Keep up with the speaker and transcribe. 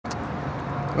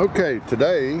Okay,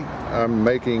 today I'm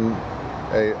making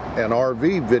an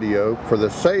RV video for the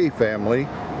Say family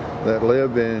that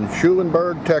live in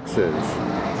Schulenburg, Texas.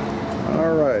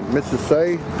 Alright, Mrs.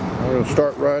 Say, I'm going to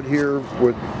start right here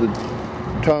with the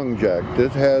tongue jack.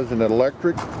 This has an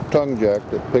electric tongue jack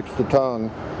that picks the tongue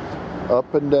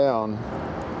up and down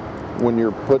when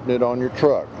you're putting it on your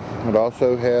truck. It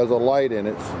also has a light in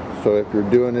it, so if you're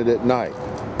doing it at night,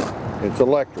 it's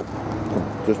electric.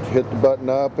 Just hit the button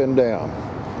up and down.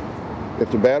 If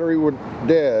the battery were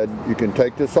dead, you can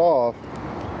take this off.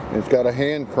 It's got a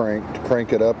hand crank to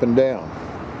crank it up and down.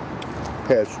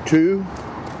 It has two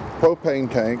propane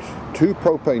tanks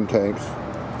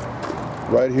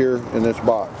right here in this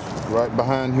box. Right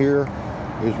behind here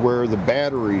is where the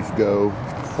batteries go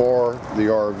for the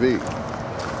RV.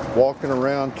 Walking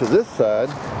around to this side,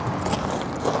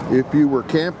 if you were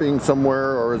camping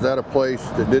somewhere or is at a place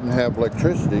that didn't have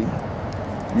electricity,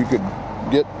 you could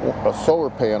get a solar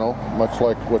panel, much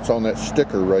like what's on that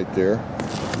sticker right there,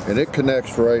 and it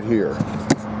connects right here.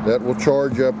 That will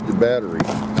charge up the battery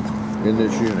in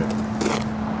this unit.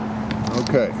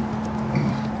 Okay.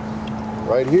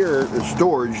 Right here is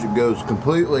storage that goes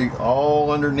completely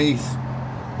all underneath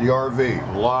the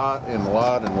RV. A lot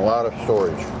of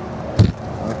storage.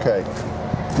 Okay.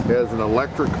 It has an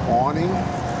electric awning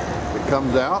that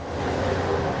comes out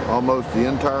almost the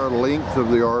entire length of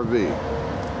the RV.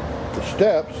 The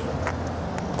steps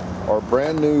are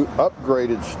brand new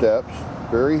upgraded steps,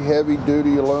 very heavy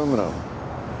duty aluminum.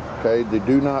 Okay, they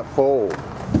do not fold.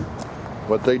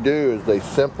 What they do is they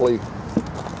simply,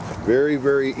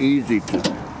 very easy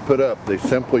to put up. They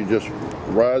simply just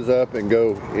rise up and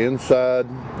go inside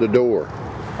the door.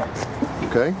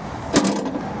 Okay,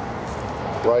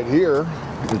 right here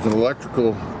is an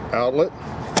electrical outlet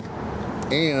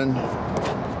and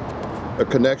a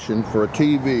connection for a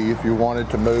TV if you wanted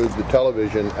to move the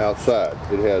television outside.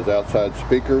 It has outside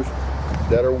speakers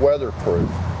that are weatherproof.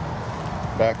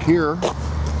 Back here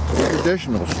is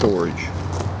additional storage.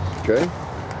 Okay,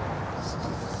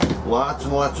 lots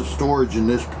and lots of storage in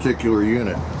this particular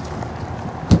unit.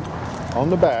 On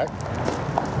the back,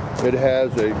 it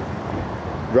has a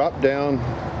drop-down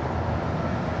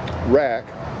rack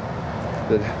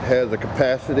that has a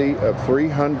capacity of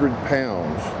 300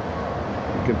 pounds.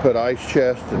 You can put ice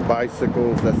chests and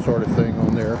bicycles, that sort of thing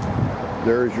on there.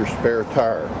 There's your spare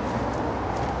tire.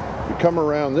 You come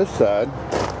around this side,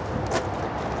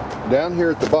 down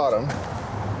here at the bottom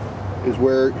is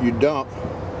where you dump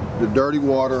the dirty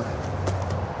water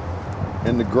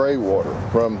and the gray water.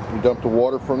 You dump the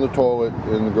water from the toilet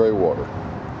and the gray water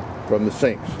from the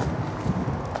sinks.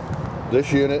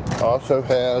 This unit also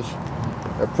has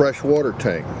a fresh water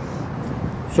tank.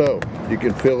 So you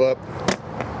can fill up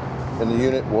and the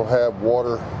unit will have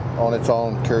water on its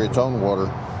own, carry its own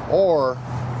water. Or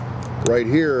right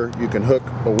here you can hook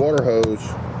a water hose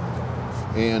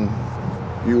and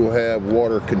you will have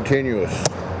water continuous,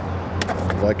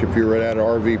 like if you're at an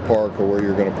RV park or where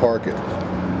you're going to park it.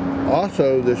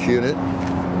 Also, this unit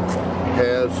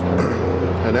has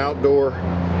an outdoor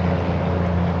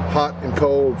hot and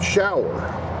cold shower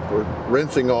for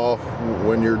rinsing off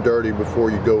when you're dirty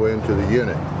before you go into the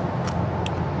unit.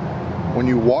 When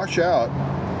you wash out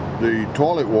the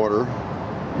toilet water,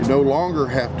 you no longer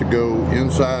have to go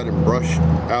inside and brush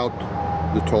out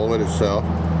the toilet itself.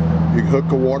 You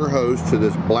hook a water hose to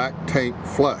this black tank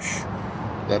flush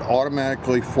that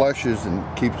automatically flushes and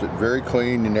keeps it very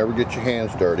clean. You never get your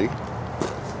hands dirty.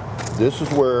 This is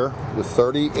where the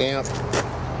 30 amp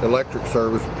electric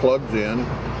service plugs in.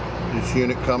 This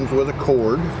unit comes with a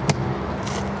cord.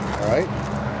 All right.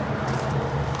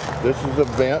 This is a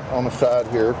vent on the side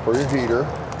here for your heater.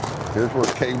 Here's where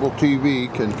cable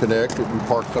TV can connect if you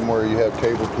park somewhere you have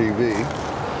cable TV.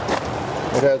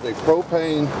 It has a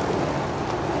propane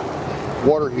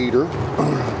water heater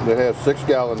that has 6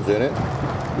 gallons in it.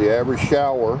 The average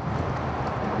shower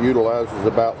utilizes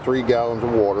about 3 gallons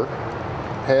of water.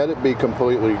 Had it be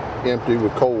completely empty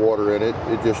with cold water in it,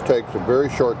 it just takes a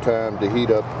very short time to heat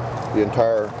up the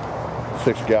entire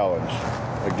 6 gallons.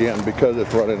 Again, because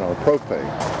it's running on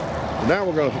propane. So now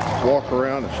we're going to walk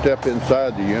around and step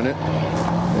inside the unit,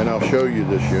 and I'll show you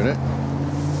this unit.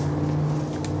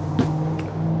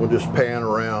 We'll just pan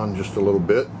around just a little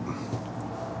bit.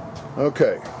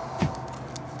 Okay.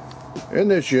 In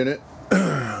this unit,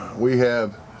 we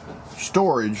have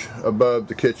storage above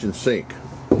the kitchen sink.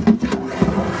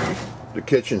 The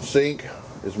kitchen sink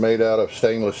is made out of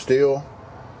stainless steel.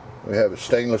 We have a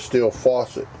stainless steel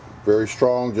faucet, very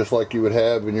strong, just like you would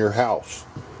have in your house.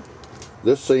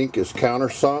 This sink is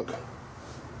countersunk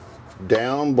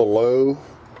down below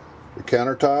The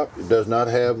countertop, it does not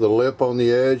have the lip on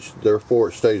the edge, therefore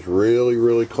it stays really,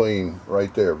 really clean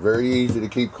right there. Very easy to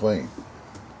keep clean.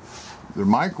 The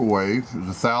microwave is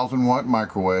a 1,000-watt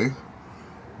microwave.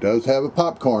 Does have a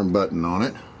popcorn button on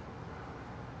it.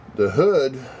 The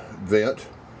hood vent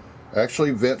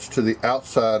actually vents to the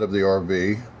outside of the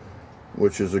RV,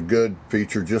 which is a good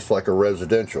feature, just like a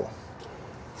residential.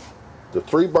 The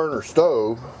 3-burner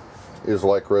stove is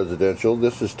like residential.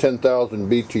 This is 10,000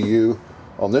 BTU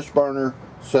on this burner,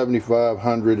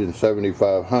 7,500 and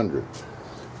 7,500.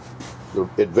 The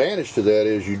advantage to that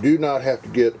is you do not have to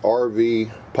get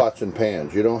RV pots and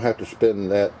pans. You don't have to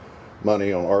spend that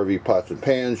money on RV pots and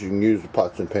pans. You can use the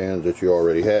pots and pans that you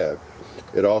already have.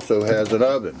 It also has an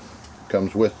oven.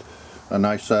 Comes with a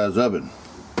nice size oven.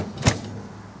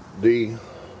 The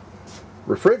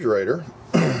refrigerator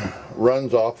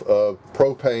runs off of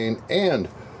propane and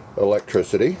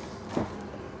electricity,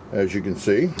 as you can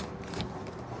see.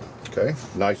 Okay,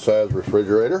 nice size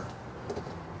refrigerator.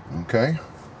 Okay.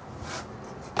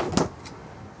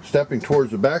 Stepping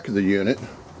towards the back of the unit,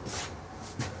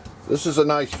 this is a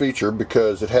nice feature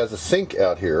because it has a sink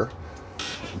out here.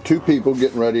 2 people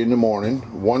getting ready in the morning.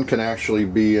 One can actually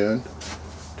be in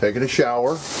taking a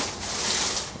shower,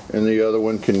 and the other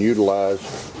one can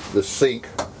utilize the sink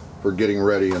for getting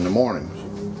ready in the mornings.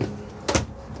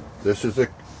 This is the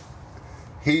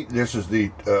heat. This is the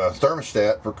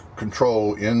thermostat for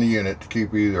control in the unit to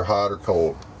keep you either hot or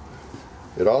cold.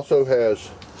 It also has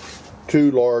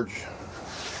 2 large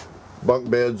bunk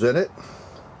beds in it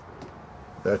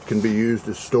that can be used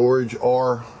as storage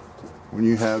or when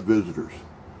you have visitors.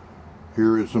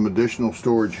 Here is some additional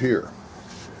storage here.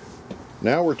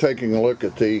 Now we're taking a look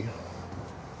at the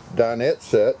dinette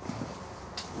set.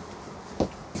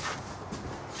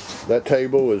 That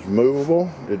table is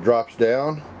movable. It drops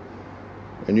down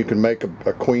and you can make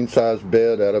a queen size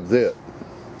bed out of it.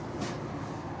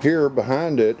 Here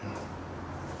behind it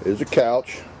is a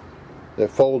couch that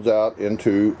folds out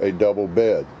into a double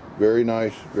bed. Very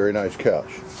nice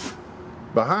couch.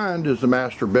 Behind is the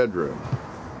master bedroom.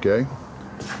 Okay,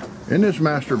 in this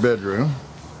master bedroom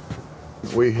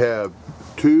we have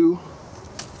 2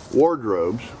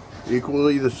 wardrobes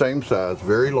equally the same size,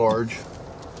 very large.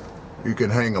 You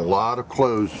can hang a lot of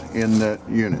clothes in that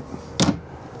unit.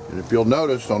 And if you'll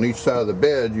notice, on each side of the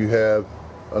bed you have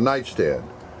a nightstand.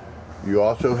 You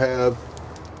also have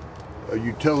a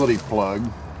utility plug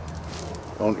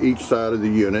on each side of the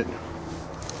unit,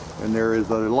 and there is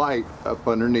a light up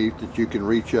underneath that you can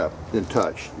reach up and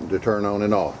touch to turn on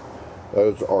and off.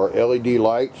 Those are LED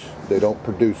lights. They don't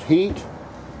produce heat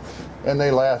and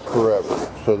they last forever,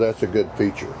 so that's a good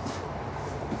feature.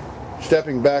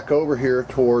 Stepping back over here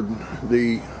toward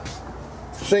the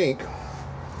sink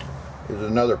is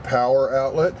another power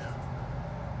outlet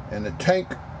and a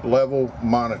tank level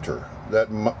monitor that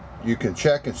you can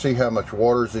check and see how much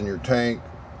water is in your tank.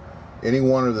 Any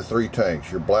one of the 3 tanks,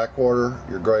 your black water,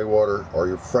 your gray water, or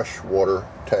your fresh water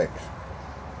tanks.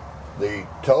 The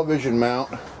television mount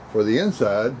for the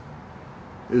inside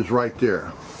is right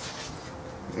there,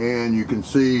 and you can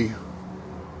see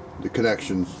the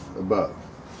connections above.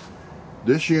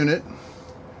 This unit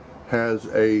has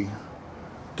a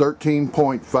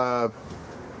 13.5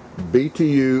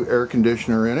 BTU air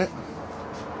conditioner in it.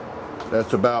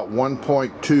 That's about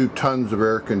 1.2 tons of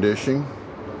air conditioning.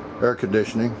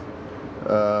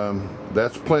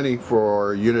 That's plenty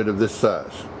for a unit of this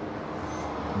size.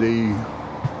 The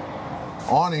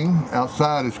awning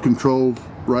outside is controlled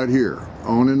right here,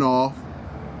 on and off,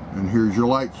 and here's your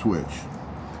light switch.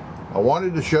 I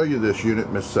wanted to show you this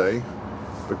unit, Miss Say,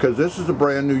 because this is a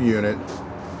brand new unit.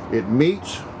 It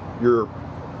meets your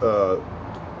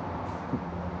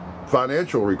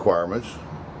financial requirements.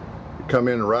 You come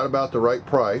in right about the right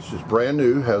price. It's brand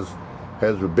new, has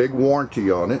a big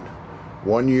warranty on it.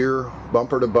 1 year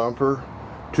bumper to bumper,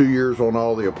 2 years on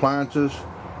all the appliances,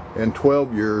 and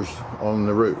 12 years on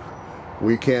the roof.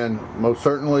 We can most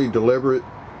certainly deliver it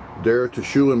there to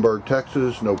Schulenburg,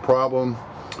 Texas, no problem.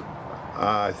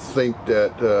 I think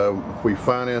that if we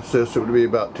finance this, it would be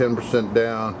about 10%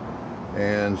 down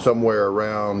and somewhere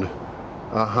around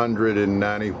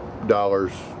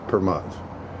 $190 per month.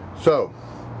 So,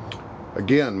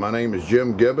 again, my name is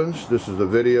Jim Gibbons. This is a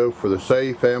video for the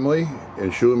Say family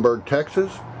in Schulenburg,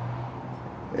 Texas.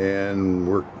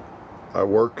 And I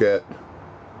work at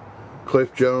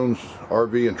Cliff Jones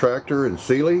RV and Tractor in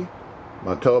Sealy.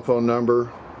 My telephone number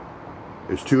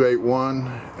is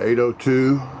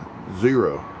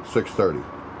 281-802-0630.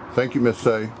 Thank you, Miss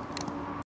Say.